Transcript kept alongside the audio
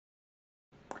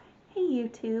Hey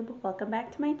YouTube, welcome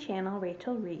back to my channel,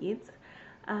 Rachel Reads.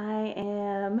 I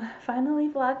am finally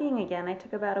vlogging again. I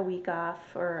took about a week off,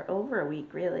 or over a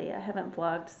week really. I haven't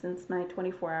vlogged since my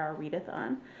 24-hour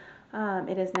readathon.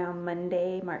 It is now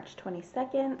Monday, March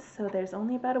 22nd, so there's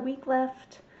only about a week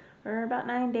left, or about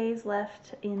 9 days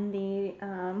left in the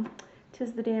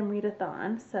Tis the Damn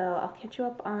Readathon, so I'll catch you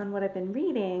up on what I've been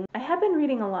reading. I have been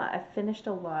reading a lot. I've finished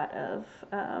a lot of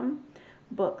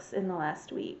books in the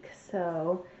last week,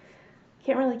 so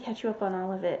can't really catch you up on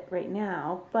all of it right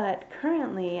now, but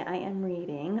currently I am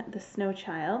reading The Snow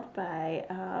Child by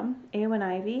Eowyn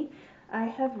Ivey. I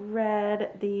have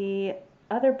read the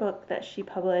other book that she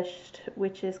published,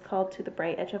 which is called To the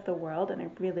Bright Edge of the World, and I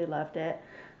really loved it.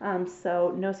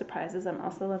 So no surprises, I'm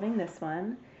also loving this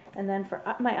one. And then for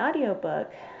my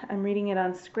audiobook, I'm reading it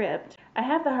on script. I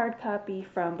have the hard copy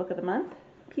from Book of the Month,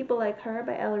 People Like Her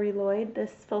by Ellery Lloyd.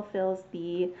 This fulfills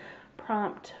the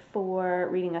prompt for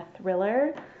reading a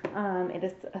thriller. It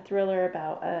is a thriller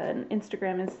about an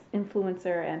Instagram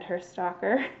influencer and her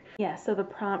stalker. Yeah, so the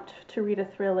prompt to read a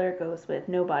thriller goes with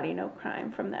No Body, No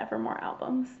Crime from the Evermore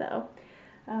album. So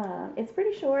it's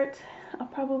pretty short. I'll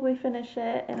probably finish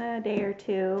it in a day or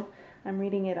two. I'm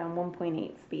reading it on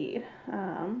 1.8 speed.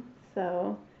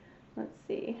 So let's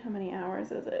see, how many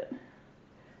hours is it?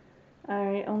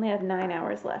 I only have 9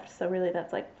 hours left, so really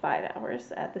that's like 5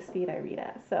 hours at the speed I read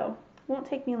at, so won't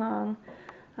take me long.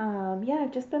 Yeah,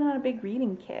 I've just been on a big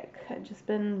reading kick. I've just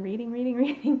been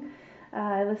reading.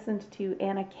 I listened to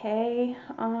Anna Kay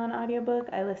on audiobook.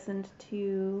 I listened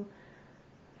to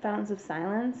Fountains of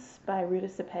Silence by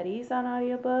Readathon on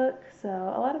audiobook, so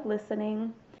a lot of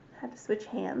listening. I had to switch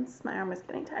hands. My arm was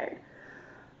getting tired.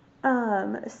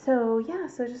 So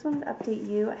I just wanted to update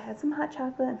you. I had some hot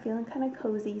chocolate. I'm feeling kind of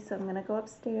cozy, so I'm gonna go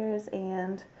upstairs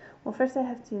and, well, first I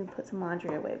have to put some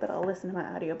laundry away, but I'll listen to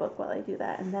my audiobook while I do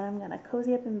that, and then I'm gonna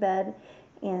cozy up in bed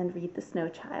and read The Snow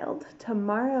Child.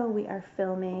 Tomorrow we are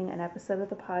filming an episode of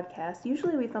the podcast.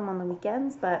 Usually we film on the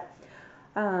weekends, but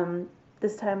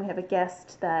this time we have a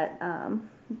guest that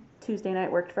Tuesday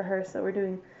night worked for her, so we're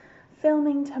doing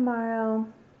filming tomorrow.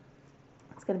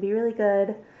 It's gonna be really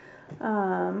good.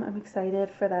 I'm excited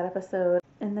for that episode.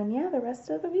 And then, yeah, the rest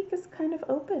of the week is kind of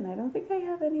open. I don't think I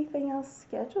have anything else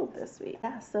scheduled this week.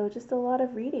 Yeah, so just a lot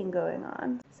of reading going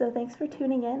on. So thanks for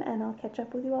tuning in, and I'll catch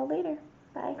up with you all later.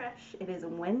 Bye. Fresh. It is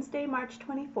Wednesday, March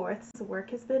 24th. So work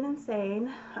has been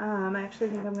insane. I actually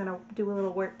think I'm gonna do a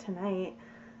little work tonight.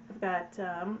 I've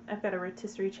got a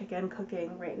rotisserie chicken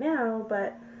cooking right now,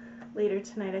 but later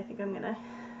tonight I think I'm gonna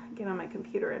get on my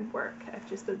computer and work. I've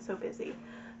just been so busy.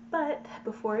 But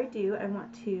before I do, I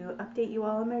want to update you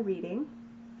all on my reading.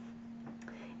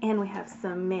 And we have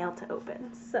some mail to open.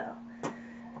 So,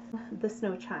 The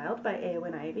Snow Child by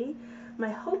Eowyn Ivey. My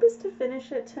hope is to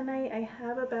finish it tonight. I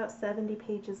have about 70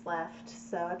 pages left,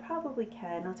 so I probably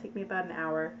can. It'll take me about an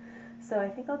hour. So I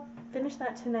think I'll finish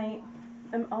that tonight.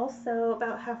 I'm also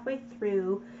about halfway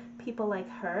through People Like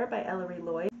Her by Ellery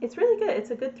Lloyd. It's really good.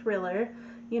 It's a good thriller.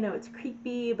 You know, it's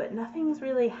creepy, but nothing's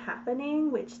really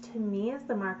happening, which to me is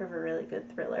the mark of a really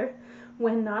good thriller.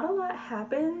 When not a lot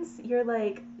happens, you're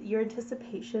like, your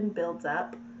anticipation builds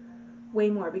up way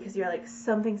more because you're like,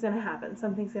 something's gonna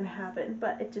happen,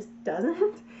 but it just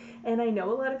doesn't. And I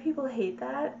know a lot of people hate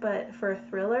that, but for a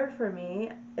thriller, for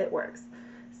me, it works.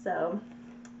 So,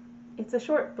 it's a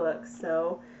short book,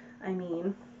 so, I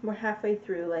mean, we're halfway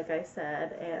through, like I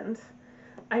said, and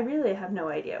I really have no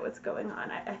idea what's going on.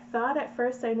 I thought at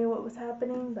first I knew what was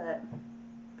happening, but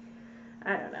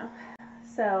I don't know.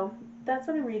 So that's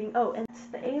what I'm reading. Oh, and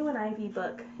the Eowyn Ivey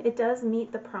book, it does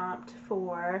meet the prompt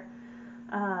for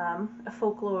a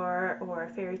folklore or a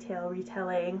fairy tale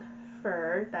retelling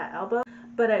for that album.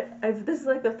 But this is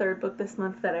like the third book this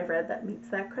month that I've read that meets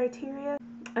that criteria.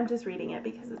 I'm just reading it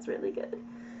because it's really good.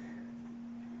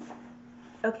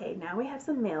 Okay, now we have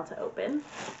some mail to open.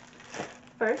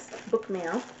 First, book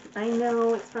mail. I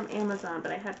know it's from Amazon,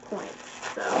 but I had points,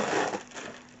 so.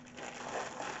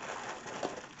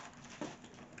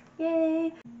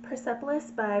 Yay!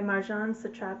 Persepolis by Marjane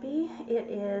Satrapi. It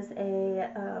is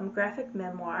a graphic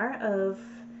memoir of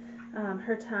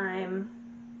her time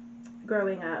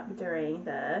growing up during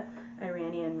the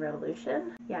Iranian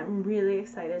Revolution. Yeah, I'm really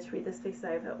excited to read this because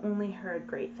I've only heard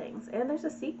great things. And there's a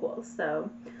sequel,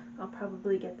 so I'll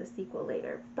probably get the sequel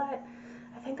later. But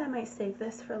I think I might save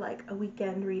this for like a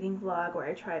weekend reading vlog where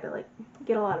I try to like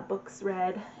get a lot of books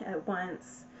read at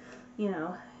once. You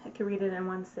know, I could read it in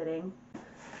one sitting.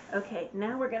 Okay,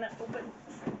 now we're gonna open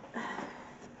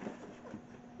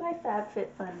my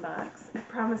FabFitFun box. I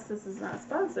promise this is not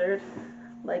sponsored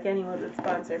like anyone would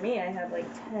sponsor me. I have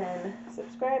like 10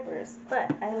 subscribers,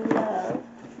 but I love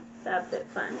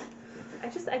FabFitFun.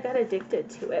 I got addicted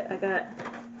to it. I got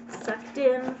sucked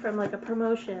in from like a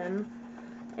promotion,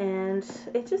 and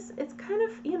it's kind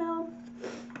of, you know,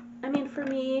 I mean, for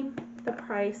me, the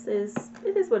price it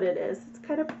is what it is. It's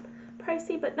kind of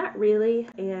pricey, but not really,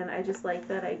 and I just like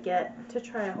that I get to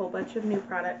try a whole bunch of new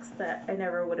products that I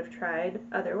never would have tried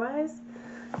otherwise.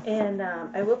 And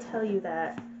I will tell you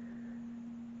that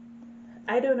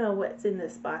I don't know what's in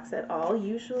this box at all.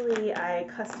 Usually I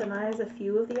customize a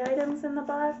few of the items in the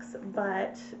box,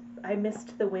 but I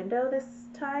missed the window this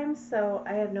time, so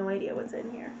I have no idea what's in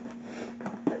here.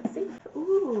 Let's see.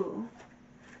 Ooh,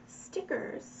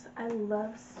 stickers. I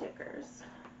love stickers.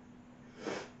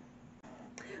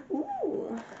 Ooh,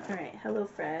 all right,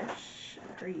 HelloFresh,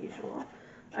 per usual.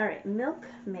 All right, milk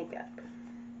makeup.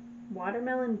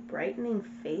 Watermelon brightening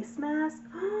face mask.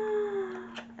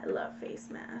 I love face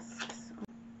masks.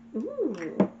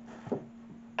 Ooh.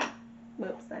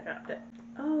 Whoops, I dropped it.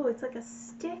 Oh, it's like a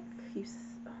stick.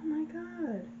 Oh my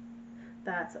god.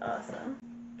 That's awesome.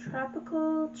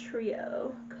 Tropical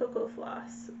Trio Cocoa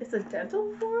Floss. It's a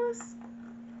dental floss?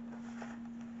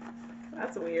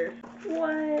 That's weird.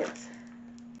 What?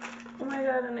 Oh my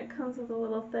god, and it comes with a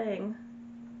little thing.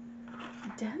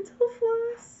 Dental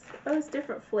floss? Oh, it's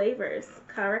different flavors.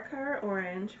 Caracar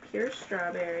orange, pure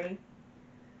strawberry.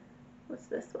 What's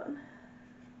this one?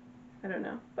 I don't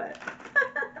know, but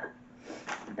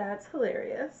that's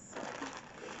hilarious.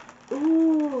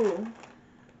 Ooh.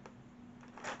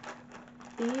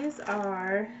 These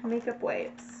are makeup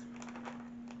wipes.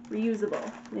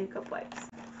 Reusable makeup wipes.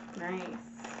 Nice.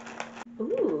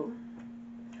 Ooh.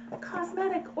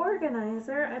 Cosmetic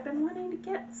organizer. I've been wanting to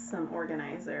get some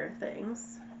organizer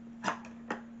things.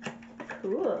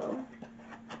 Cool.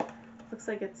 Looks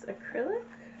like it's acrylic.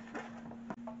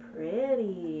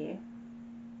 Pretty.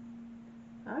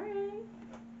 Alright.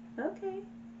 Okay.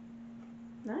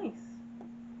 Nice.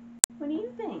 What do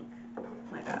you think? Oh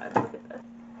my god, look at this.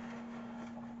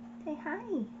 Say hi.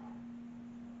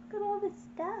 Look at all this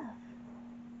stuff.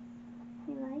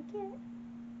 You like it?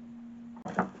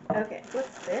 Okay,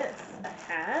 what's this? A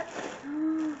hat?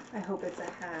 I hope it's a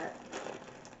hat.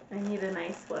 I need a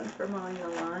nice one for mowing the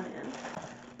lawn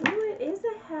in. Ooh, it is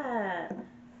a hat.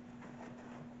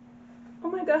 Oh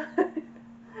my god.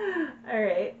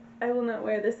 Alright, I will not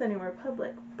wear this anywhere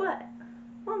public, but,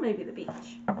 well, maybe the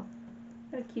beach.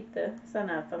 Gotta keep the sun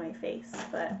off of my face,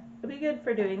 but it'll be good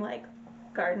for doing like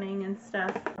gardening and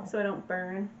stuff so I don't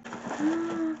burn.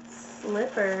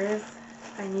 Slippers.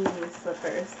 I need new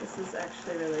slippers. This is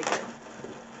actually really good.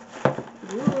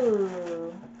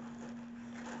 Ooh.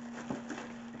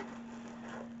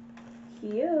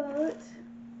 Cute.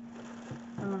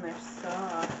 Oh, and they're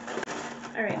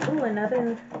soft. Alright, ooh,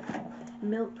 another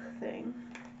milk thing.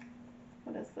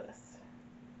 What is this?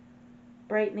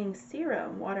 Brightening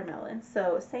serum, watermelon.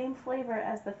 So same flavor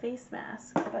as the face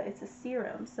mask, but it's a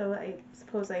serum. So I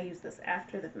suppose I use this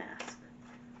after the mask.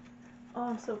 Oh,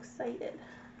 I'm so excited.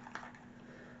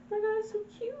 Oh my god, it's so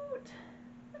cute.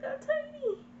 Look how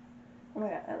tiny. Oh my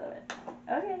god, I love it.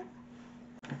 Okay.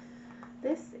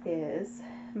 This is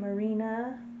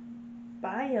Marina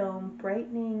Biome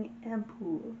Brightening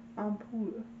Ampoule.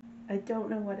 I don't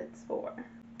know what it's for.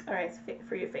 Alright, it's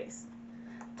for your face.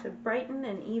 To brighten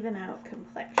and even out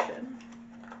complexion.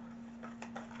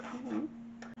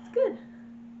 It's good.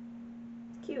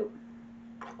 Cute.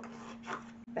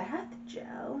 Bath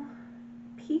gel.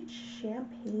 Peach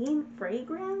champagne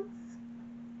fragrance.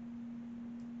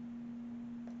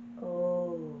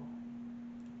 Oh.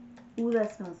 Ooh,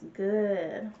 that smells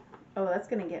good. Oh, that's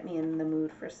gonna get me in the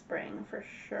mood for spring for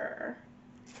sure.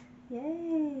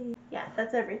 Yay. Yeah,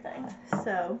 that's everything.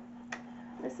 So,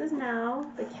 this is now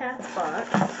the cat's box.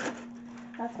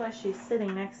 That's why she's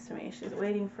sitting next to me. She's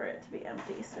waiting for it to be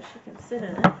empty so she can sit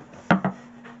in it.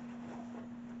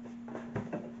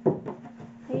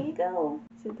 Here you go.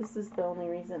 See, this is the only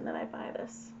reason that I buy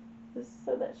this. This is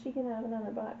so that she can have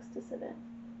another box to sit in.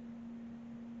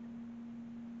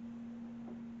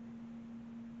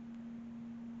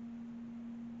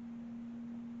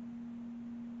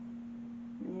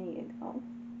 There you go.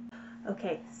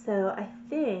 Okay, so I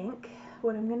think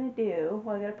what I'm gonna do,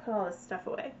 well, I gotta put all this stuff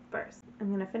away first.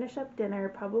 I'm gonna finish up dinner,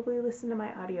 probably listen to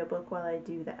my audiobook while I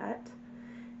do that.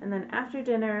 And then after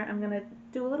dinner, I'm gonna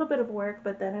do a little bit of work,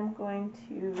 but then I'm going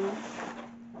to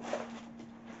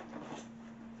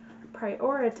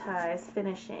prioritize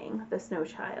finishing The Snow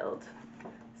Child.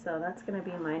 So that's gonna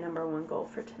be my #1 goal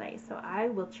for tonight. So I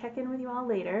will check in with you all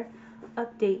later,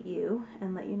 update you,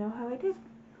 and let you know how I did.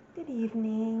 Good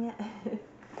evening.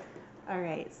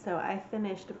 Alright, so I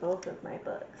finished both of my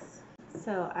books.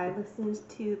 So I listened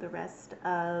to the rest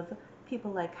of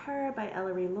People Like Her by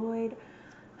Ellery Lloyd.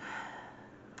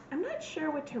 I'm not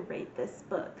sure what to rate this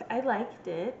book. I liked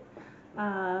it.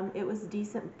 It was a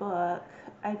decent book.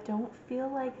 I don't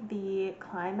feel like the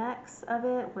climax of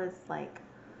it was like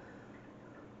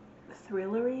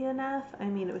thrillery enough. I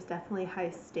mean, it was definitely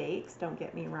high stakes, don't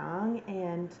get me wrong,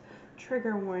 and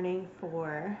trigger warning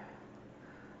for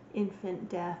infant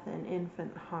death and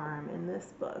infant harm in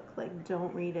this book. Like,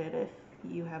 don't read it if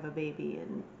you have a baby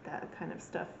and that kind of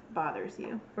stuff bothers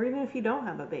you, or even if you don't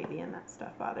have a baby and that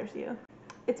stuff bothers you.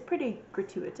 It's pretty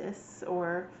gratuitous,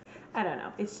 or I don't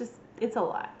know, it's a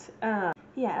lot.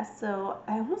 Yeah, so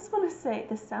I almost want to say,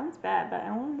 this sounds bad, but I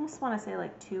almost want to say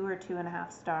like 2 or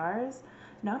 2.5 stars.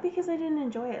 Not because I didn't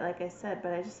enjoy it, like I said,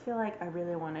 but I just feel like I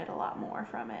really wanted a lot more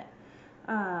from it.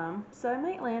 So I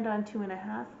might land on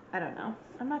 2.5. I don't know.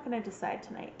 I'm not going to decide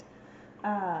tonight.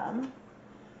 I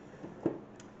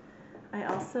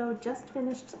also just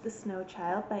finished The Snow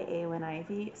Child by Eowyn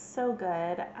Ivey. So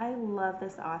good. I love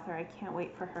this author. I can't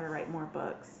wait for her to write more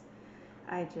books.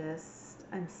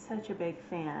 I'm such a big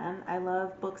fan. I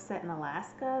love books set in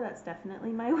Alaska. That's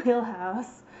definitely my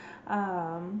wheelhouse.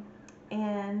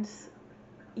 And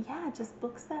yeah, just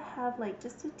books that have like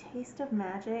just a taste of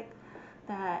magic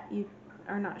that you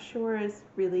are not sure is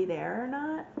really there or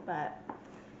not, but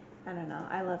I don't know,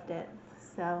 I loved it.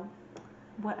 So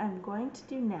what I'm going to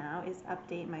do now is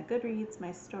update my Goodreads, my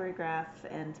Storygraph,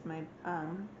 and my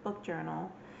book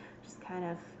journal. Just kind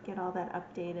of get all that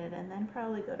updated and then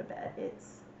probably go to bed.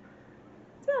 It's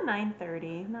about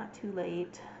 9:30, not too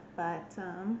late, but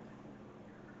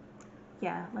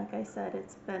yeah, like I said,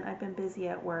 I've been busy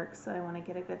at work, so I want to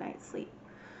get a good night's sleep.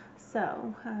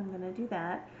 So I'm gonna do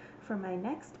that. For my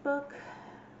next book,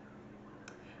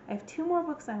 I have 2 more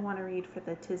books I want to read for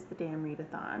the Tis the Damn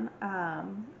Readathon.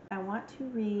 I want to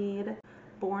read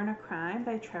Born a Crime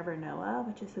by Trevor Noah,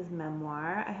 which is his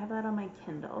memoir. I have that on my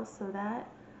Kindle, so that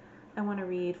I want to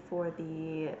read for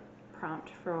the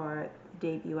prompt for the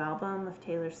debut album of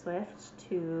Taylor Swift,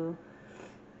 to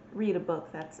read a book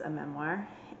that's a memoir.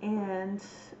 And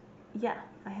yeah,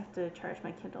 I have to charge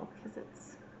my Kindle because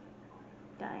it's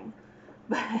dying.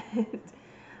 But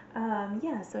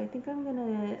yeah, so I think I'm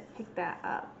gonna pick that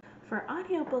up. For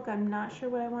audiobook, I'm not sure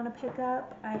what I want to pick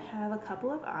up. I have a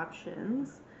couple of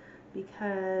options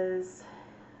because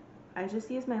I just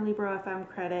used my Libro.fm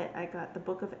credit. I got The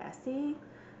Book of Essie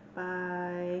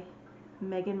by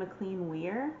Megan McLean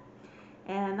Weir,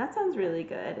 and that sounds really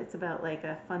good. It's about like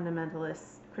a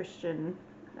fundamentalist Christian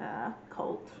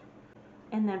cult.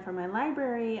 And then for my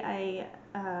library, I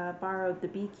borrowed The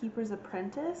Beekeeper's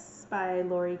Apprentice by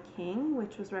Laurie King,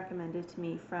 which was recommended to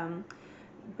me from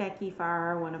Becky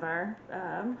Farr, one of our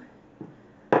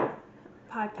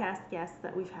podcast guests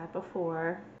that we've had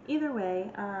before. Either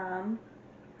way,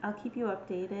 I'll keep you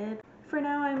updated. For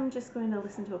now, I'm just going to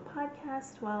listen to a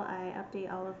podcast while I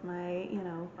update all of my,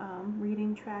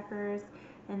 reading trackers,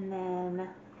 and then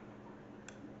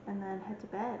head to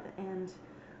bed. And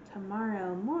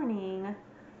tomorrow morning,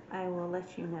 I will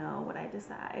let you know what I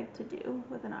decide to do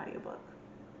with an audiobook.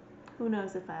 Who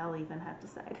knows if I'll even have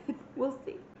decided. We'll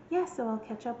see. Yeah, so I'll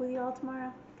catch up with you all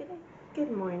tomorrow. Good day.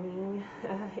 Good morning.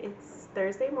 It's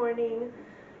Thursday morning.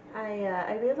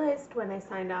 I realized when I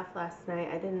signed off last night,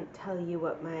 I didn't tell you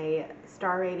what my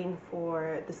star rating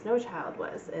for The Snow Child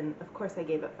was. And of course I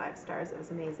gave it 5 stars. It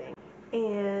was amazing.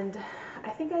 And I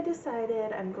think I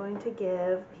decided I'm going to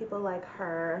give People Like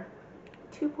Her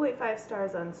 2.5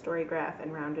 stars on Storygraph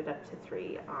and round it up to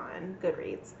 3 on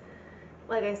Goodreads.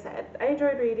 Like I said, I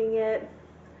enjoyed reading it.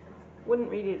 Wouldn't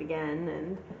read it again,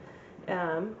 and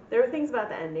there were things about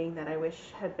the ending that I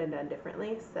wish had been done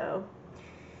differently, so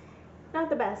not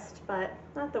the best, but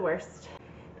not the worst.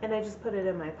 And I just put it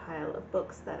in my pile of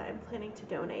books that I'm planning to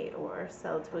donate or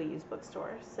sell to a used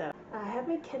bookstore. So I have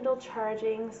my Kindle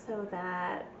charging so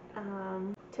that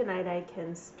tonight I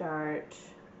can start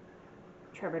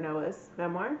Trevor Noah's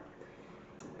memoir.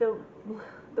 The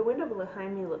window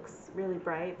behind me looks really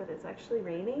bright, but it's actually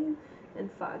raining and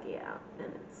foggy out,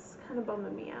 and it's kind of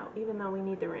bumming me out, even though we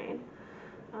need the rain.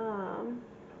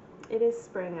 It is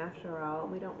spring after all.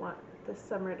 We don't want this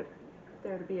summer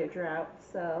there to be a drought,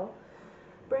 so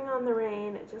bring on the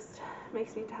rain. It just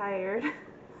makes me tired.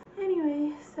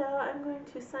 Anyway, so I'm going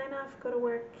to sign off, go to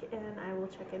work, and I will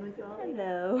check in with you all later.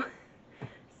 Hello.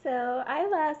 So I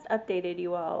last updated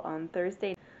you all on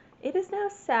Thursday. It is now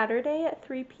Saturday at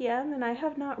 3 p.m. and I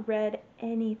have not read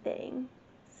anything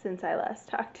since I last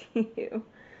talked to you.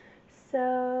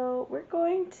 So we're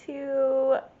going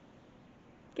to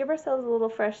give ourselves a little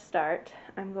fresh start.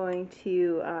 I'm going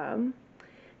to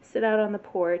sit out on the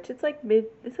porch. It's like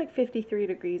 53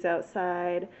 degrees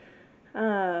outside,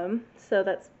 so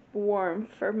that's warm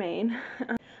for Maine.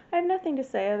 I have nothing to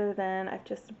say other than I've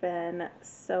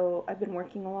been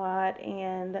working a lot,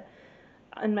 and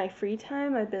in my free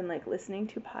time I've been like listening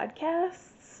to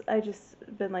podcasts. I just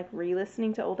been like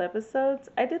re-listening to old episodes.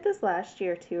 I did this last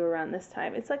year too around this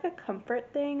time. It's like a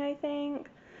comfort thing, I think.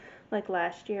 Like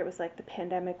last year it was like the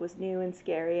pandemic was new and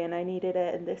scary and I needed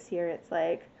it, and this year it's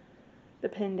like the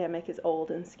pandemic is old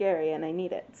and scary and I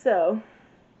need it. So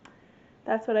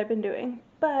that's what I've been doing.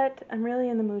 But I'm really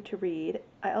in the mood to read.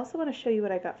 I also want to show you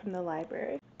what I got from the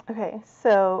library. Okay,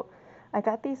 so I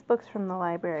got these books from the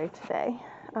library today.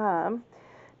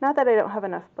 Not that I don't have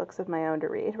enough books of my own to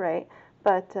read, right?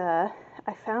 But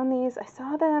I found these, I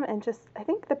saw them, and just, I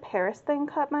think the Paris thing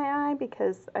caught my eye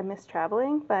because I miss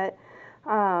traveling, but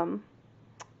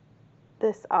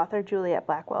this author, Juliet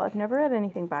Blackwell, I've never read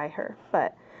anything by her,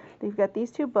 but they've got these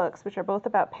two books, which are both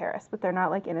about Paris, but they're not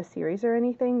like in a series or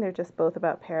anything, they're just both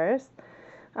about Paris.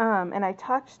 And I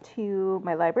talked to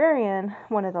my librarian,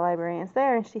 one of the librarians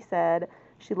there, and she said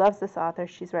she loves this author.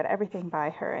 She's read everything by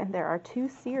her, and there are 2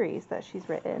 series that she's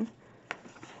written.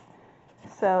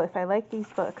 So if I like these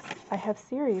books, I have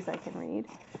series I can read.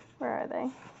 Where are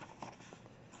they?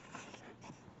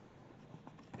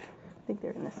 I think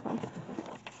they're in this one.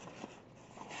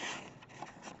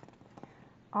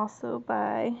 Also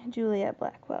by Juliet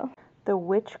Blackwell. The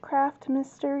Witchcraft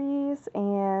Mysteries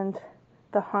and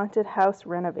the Haunted House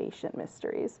Renovation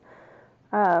Mysteries.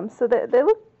 So they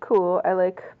look cool. I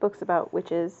like books about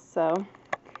witches, so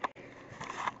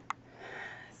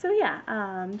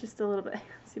yeah, just a little bit.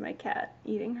 See my cat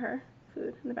eating her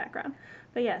food in the background.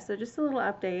 But yeah, so just a little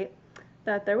update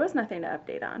that there was nothing to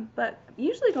update on. But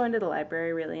usually going to the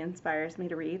library really inspires me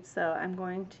to read, so I'm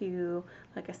going to,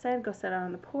 like I said, go sit out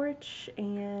on the porch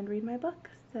and read my book.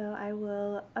 So I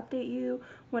will update you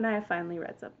when I have finally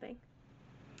read something.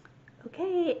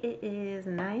 Okay, it is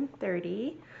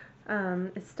 9:30.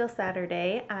 It's still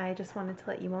Saturday. I just wanted to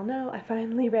let you all know I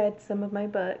finally read some of my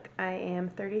book. I am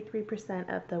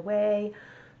 33% of the way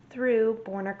through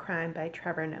Born a Crime by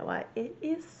Trevor Noah. It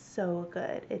is so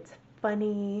good. It's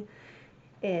funny,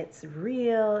 it's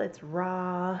real, it's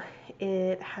raw,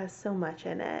 it has so much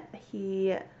in it.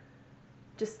 He,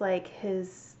 just like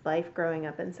his life growing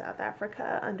up in South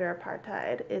Africa under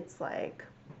apartheid, it's like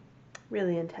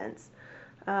really intense.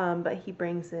 But he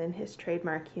brings in his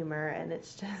trademark humor, and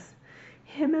it's just,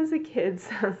 him as a kid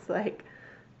sounds like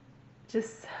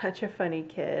just such a funny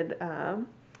kid.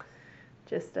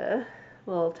 Just a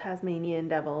little Tasmanian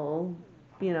devil,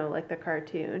 you know, like the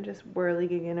cartoon, just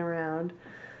whirligigging around.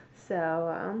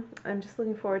 So I'm just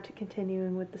looking forward to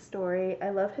continuing with the story.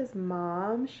 I love his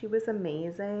mom. She was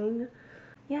amazing.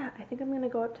 Yeah, I think I'm going to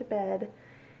go up to bed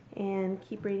and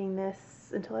keep reading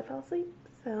this until I fall asleep.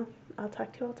 So I'll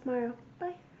talk to you all tomorrow.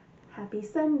 Bye. Happy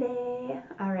Sunday.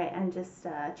 All right, I'm just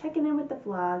checking in with the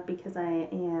vlog because I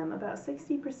am about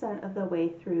 60% of the way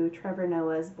through Trevor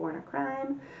Noah's Born a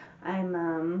Crime.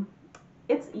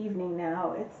 It's evening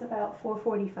now. It's about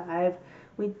 4:45.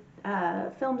 We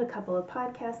filmed a couple of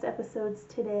podcast episodes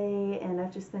today, and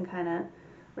I've just been kind of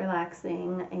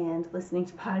relaxing and listening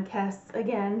to podcasts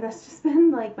again. That's just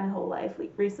been like my whole life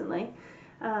recently.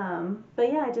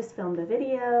 But yeah, I just filmed a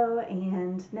video,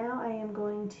 and now I am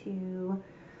going to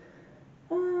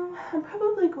I'm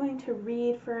probably going to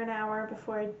read for an hour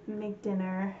before I make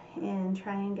dinner and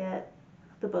try and get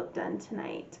the book done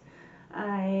tonight.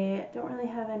 I don't really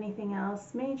have anything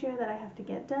else major that I have to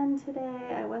get done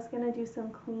today. I was going to do some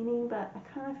cleaning, but I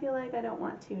kind of feel like I don't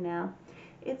want to now.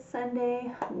 It's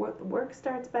Sunday, work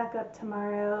starts back up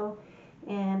tomorrow,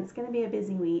 and it's going to be a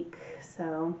busy week,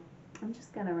 so I'm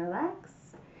just going to relax,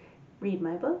 read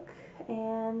my book,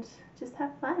 and just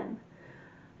have fun.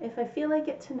 If I feel like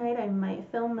it tonight, I might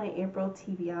film my April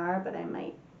TBR, but I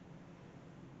might,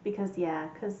 because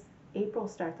April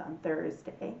starts on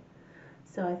Thursday.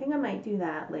 So I think I might do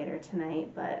that later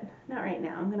tonight, but not right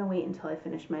now. I'm going to wait until I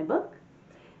finish my book.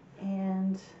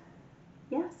 And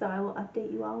yeah, so I will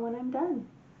update you all when I'm done.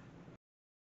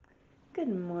 Good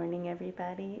morning,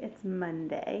 everybody. It's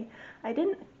Monday. I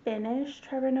didn't finish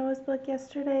Trevor Noah's book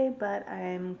yesterday, but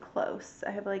I'm close.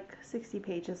 I have like 60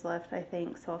 pages left, I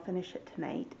think, so I'll finish it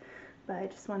tonight. But I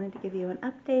just wanted to give you an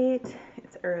update.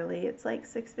 It's early. It's like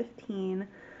 6:15.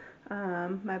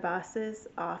 My boss is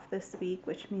off this week,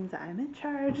 which means I'm in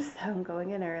charge, so I'm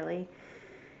going in early.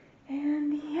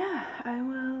 And yeah, I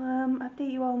will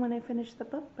update you all when I finish the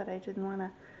book, but I didn't want to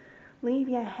leave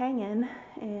you hanging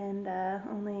and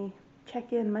only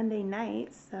check in Monday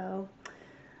night, so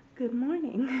good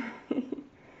morning.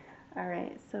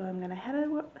 Alright, so I'm going to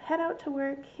head out to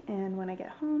work, and when I get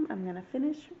home, I'm going to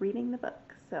finish reading the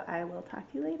book. So I will talk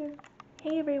to you later.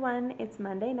 Hey everyone, it's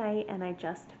Monday night and I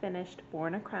just finished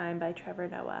Born a Crime by Trevor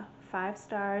Noah. 5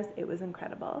 stars, it was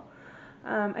incredible.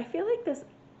 I feel like this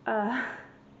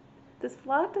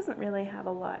vlog doesn't really have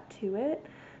a lot to it,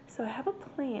 so I have a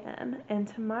plan, and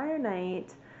tomorrow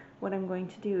night what I'm going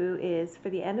to do is,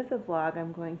 for the end of the vlog,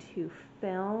 I'm going to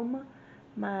film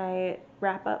my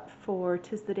wrap up for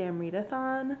 'Tis the Damn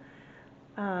Readathon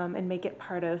and make it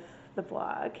part of the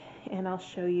vlog, and I'll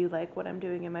show you like what I'm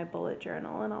doing in my bullet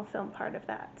journal, and I'll film part of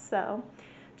that. So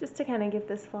just to kind of give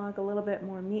this vlog a little bit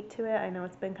more meat to it. I know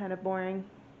it's been kind of boring.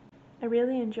 I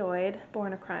really enjoyed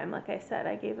Born a Crime. Like I said,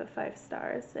 I gave it 5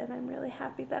 stars, and I'm really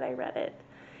happy that I read it.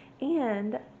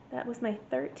 And that was my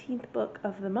 13th book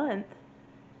of the month,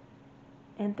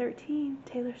 and 13,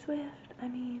 Taylor Swift. I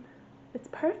mean, it's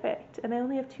perfect, and I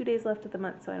only have 2 days left of the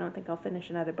month, so I don't think I'll finish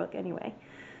another book anyway.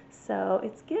 So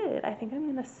it's good. I think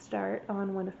I'm going to start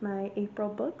on one of my April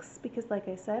books because, like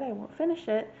I said, I won't finish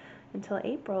it until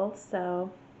April,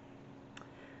 so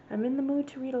I'm in the mood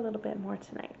to read a little bit more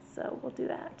tonight, so we'll do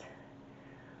that.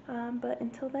 But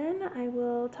until then, I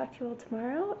will talk to you all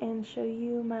tomorrow and show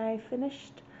you my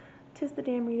finished 'Tis the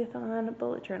Damn Readathon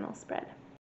bullet journal spread.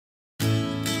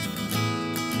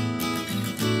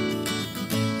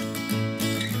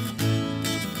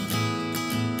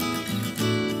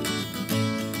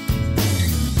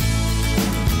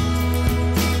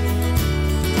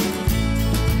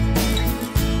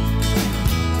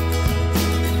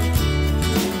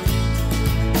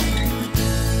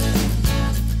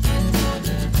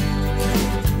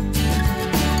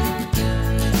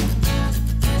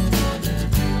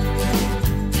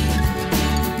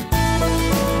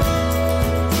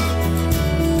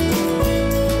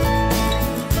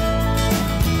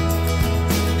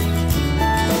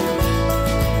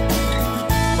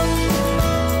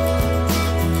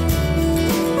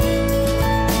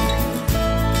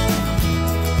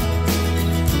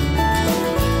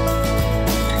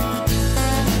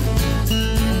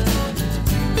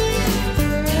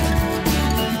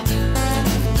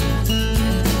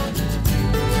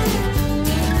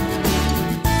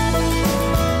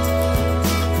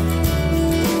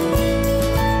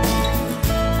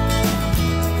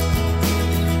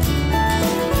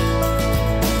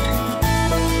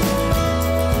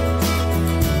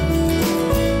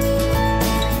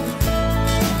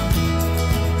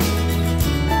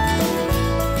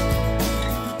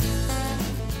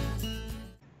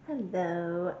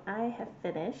 Hello, I have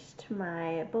finished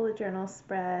my bullet journal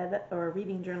spread, or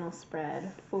reading journal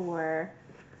spread, for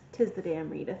 'Tis the Damn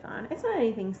Readathon. It's not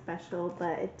anything special,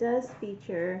 but it does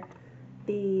feature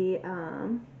the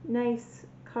nice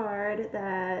card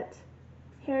that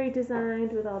Harry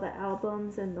designed with all the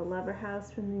albums and the Lover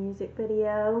House from the music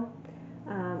video,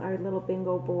 our little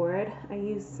bingo board. I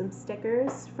used some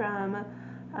stickers from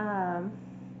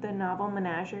the Novel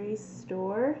Menagerie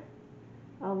store.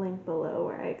 I'll link below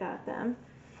where I got them.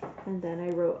 And then I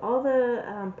wrote all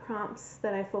the prompts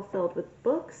that I fulfilled with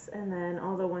books, and then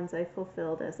all the ones I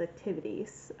fulfilled as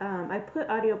activities. I put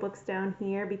audiobooks down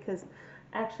here because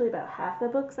actually about half the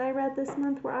books I read this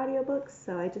month were audiobooks,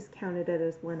 so I just counted it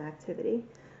as one activity.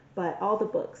 But all the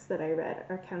books that I read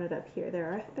are counted up here.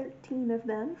 There are 13 of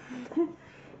them.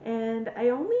 And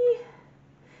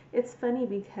it's funny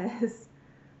because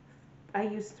I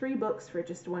used 3 books for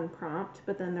just one prompt,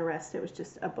 but then the rest it was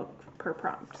just a book per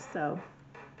prompt. So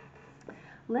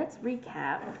let's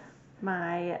recap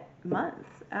my month.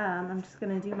 I'm just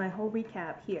going to do my whole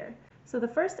recap here. So the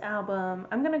first album,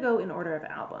 I'm going to go in order of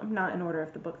album, not in order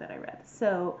of the book that I read.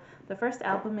 So the first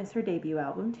album is her debut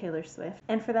album, Taylor Swift,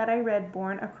 and for that I read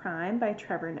Born a Crime by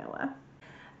Trevor Noah.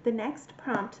 The next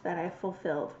prompt that I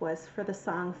fulfilled was for the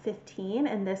song 15,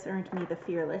 and this earned me the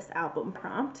Fearless album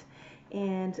prompt.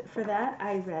 And for that,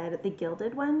 I read The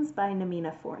Gilded Ones by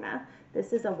Namina Forna.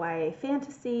 This is a YA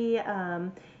fantasy.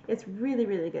 It's really,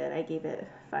 really good. I gave it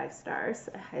 5 stars.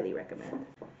 I highly recommend.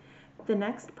 The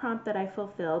next prompt that I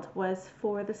fulfilled was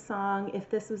for the song If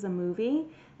This Was a Movie,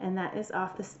 and that is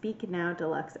off the Speak Now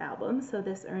Deluxe album. So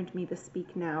this earned me the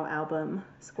Speak Now album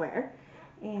square.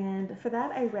 And for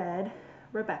that, I read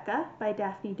Rebecca by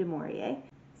Daphne du Maurier.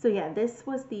 So yeah, this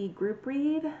was the group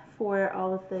read for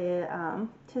all of the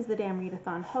 'Tis the Damn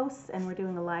Readathon hosts, and we're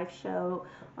doing a live show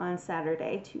on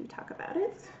Saturday to talk about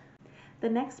it. The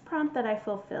next prompt that I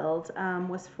fulfilled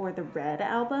was for the Red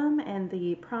album, and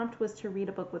the prompt was to read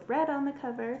a book with red on the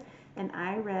cover, and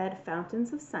I read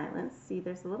Fountains of Silence. See,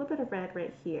 there's a little bit of red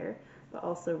right here, but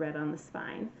also red on the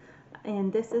spine.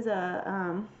 And this is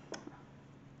a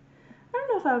I don't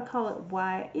know if I would call it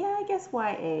I guess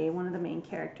YA. One of the main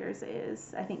characters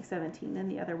is, I think, 17,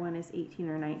 and the other one is 18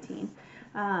 or 19.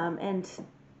 And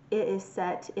it is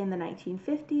set in the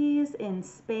 1950s in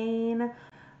Spain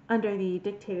under the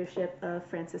dictatorship of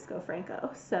Francisco Franco.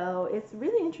 So it's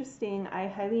really interesting. I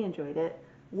highly enjoyed it.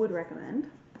 Would recommend.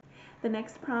 The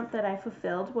next prompt that I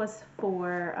fulfilled was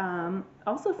for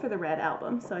also for the Red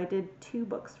album. So I did 2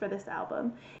 books for this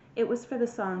album. It was for the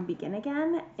song Begin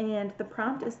Again, and the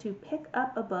prompt is to pick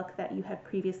up a book that you had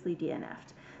previously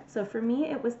DNF'd. So for me,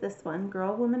 it was this one,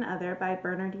 Girl, Woman, Other by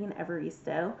Bernardine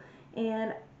Evaristo.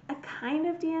 And I kind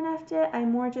of DNF'd it. I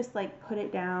more just like put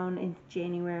it down in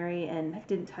January and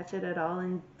didn't touch it at all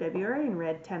in February and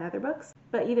read 10 other books.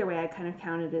 But either way, I kind of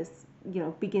counted as,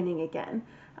 beginning again.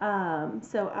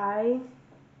 So I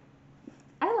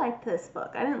liked this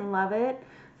book. I didn't love it.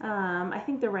 I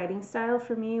think the writing style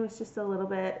for me was just a little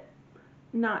bit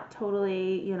not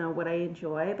totally, what I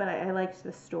enjoy, but I liked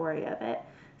the story of it.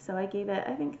 So I gave it,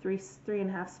 I think,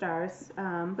 3.5 stars.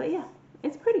 But yeah,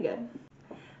 it's pretty good.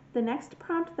 The next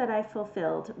prompt that I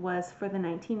fulfilled was for the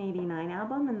 1989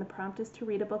 album, and the prompt is to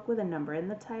read a book with a number in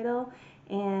the title.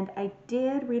 And I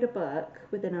did read a book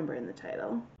with a number in the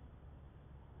title.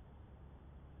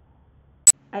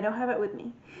 I don't have it with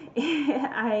me.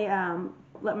 I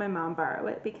let my mom borrow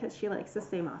it because she likes the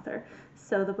same author.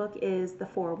 So the book is The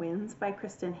Four Winds by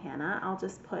Kristen Hanna. I'll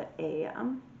just put a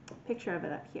picture of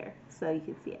it up here so you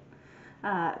can see it.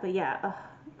 But yeah,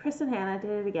 Kristen Hanna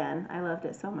did it again. I loved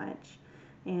it so much.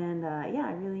 And yeah,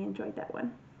 I really enjoyed that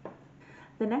one.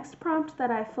 The next prompt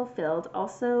that I fulfilled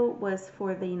also was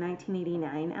for the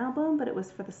 1989 album, but it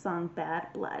was for the song Bad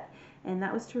Blood. And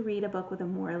that was to read a book with a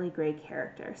morally gray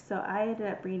character. So I ended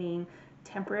up reading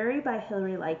Temporary by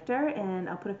Hilary Leichter, and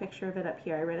I'll put a picture of it up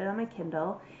here. I read it on my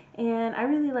Kindle, and I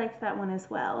really liked that one as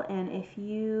well. And if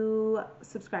you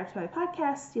subscribe to my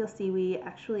podcast, you'll see we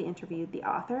actually interviewed the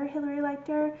author, Hilary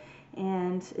Leichter,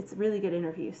 and it's a really good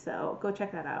interview, so go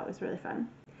check that out. It was really fun.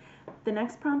 The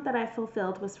next prompt that I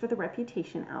fulfilled was for the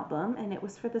Reputation album, and it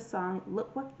was for the song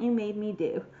Look What You Made Me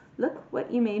Do. Look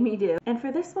What You Made Me Do. And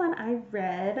for this one, I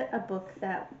read a book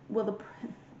that, well,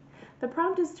 the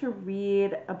prompt is to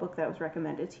read a book that was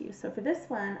recommended to you. So for this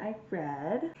one, I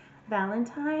read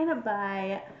Valentine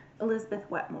by Elizabeth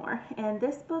Wetmore, and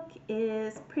this book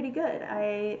is pretty good.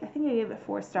 I think I gave it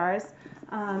 4 stars.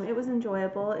 It was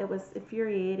enjoyable. It was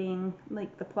infuriating,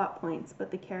 like the plot points,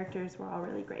 but the characters were all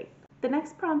really great. The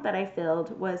next prompt that I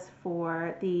filled was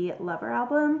for the Lover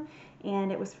album,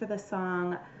 and it was for the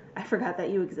song I Forgot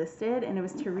That You Existed, and it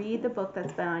was to read the book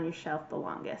that's been on your shelf the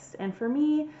longest. And for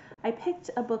me, I picked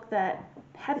a book that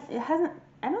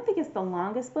I don't think it's the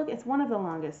longest book, it's one of the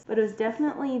longest, but it was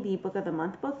definitely the Book of the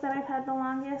Month book that I've had the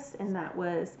longest, and that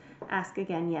was Ask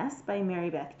Again Yes by Mary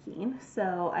Beth Keane.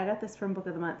 So I got this from Book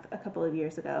of the Month a couple of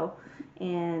years ago,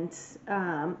 and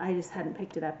I just hadn't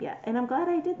picked it up yet. And I'm glad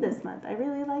I did this month. I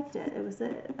really liked it. It was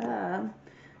a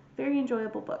very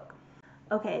enjoyable book.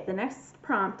 Okay, the next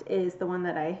prompt is the one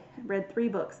that I read 3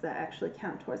 books that actually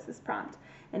count towards this prompt.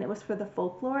 And it was for the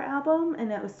Folklore album, and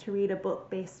it was to read a book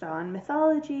based on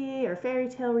mythology or fairy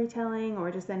tale retelling or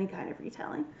just any kind of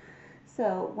retelling.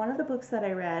 So one of the books that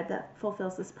I read that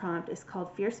fulfills this prompt is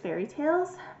called Fierce Fairy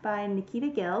Tales by Nikita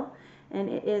Gill, and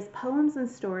it is poems and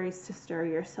stories to stir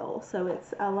your soul. So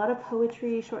it's a lot of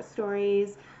poetry, short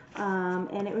stories,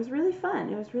 and it was really fun.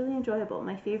 It was really enjoyable.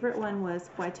 My favorite one was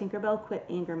Why Tinkerbell Quit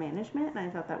Anger Management, and I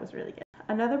thought that was really good.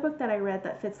 Another book that I read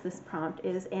that fits this prompt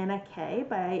is Anna Kay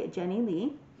by Jenny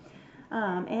Lee.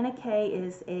 Anna Kay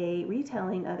is a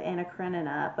retelling of Anna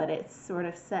Karenina, but it's sort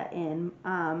of set in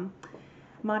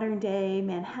modern day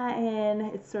Manhattan.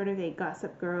 It's sort of a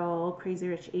Gossip Girl, Crazy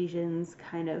Rich Asians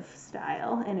kind of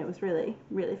style, and it was really,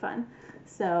 really fun.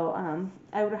 So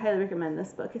I would highly recommend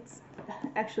this book. It's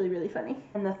actually really funny.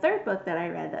 And the third book that I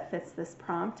read that fits this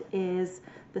prompt is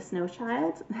The Snow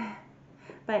Child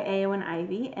by Eowyn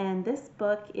Ivey, and this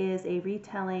book is a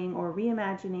retelling or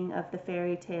reimagining of the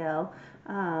fairy tale.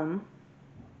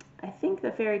 I think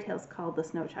the fairy tale is called The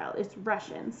Snow Child. It's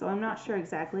Russian, so I'm not sure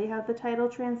exactly how the title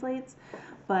translates,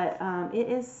 but it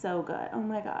is so good. Oh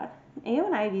my god.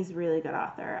 Eowyn Ivey's a really good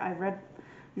author. I've read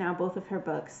now both of her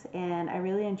books, and I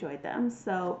really enjoyed them,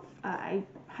 so I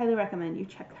highly recommend you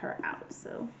check her out.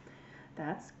 So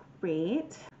that's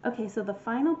great. Okay, so the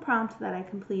final prompt that I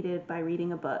completed by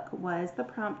reading a book was the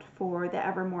prompt for the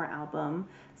Evermore album,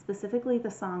 specifically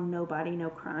the song No Body, No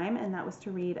Crime, and that was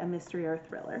to read a mystery or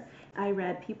thriller. I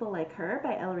read People Like Her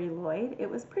by Ellery Lloyd. It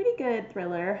was a pretty good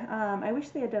thriller. I wish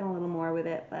they had done a little more with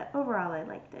it, but overall I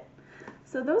liked it.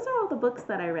 So those are all the books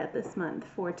that I read this month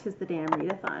for Tis the Damn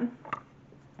Readathon.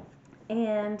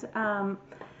 And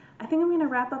I think I'm going to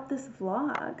wrap up this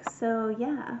vlog. So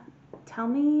yeah, tell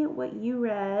me what you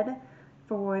read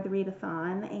for the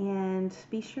Readathon, and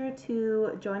be sure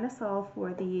to join us all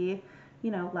for the,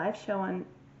 live show on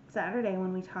Saturday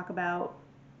when we talk about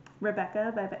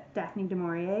Rebecca by Daphne du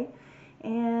Maurier.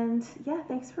 And yeah,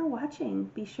 thanks for watching.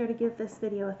 Be sure to give this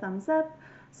video a thumbs up,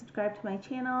 subscribe to my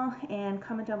channel, and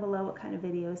comment down below what kind of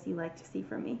videos you like to see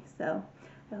from me. So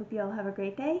I hope you all have a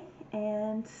great day,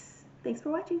 and thanks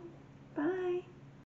for watching. Bye.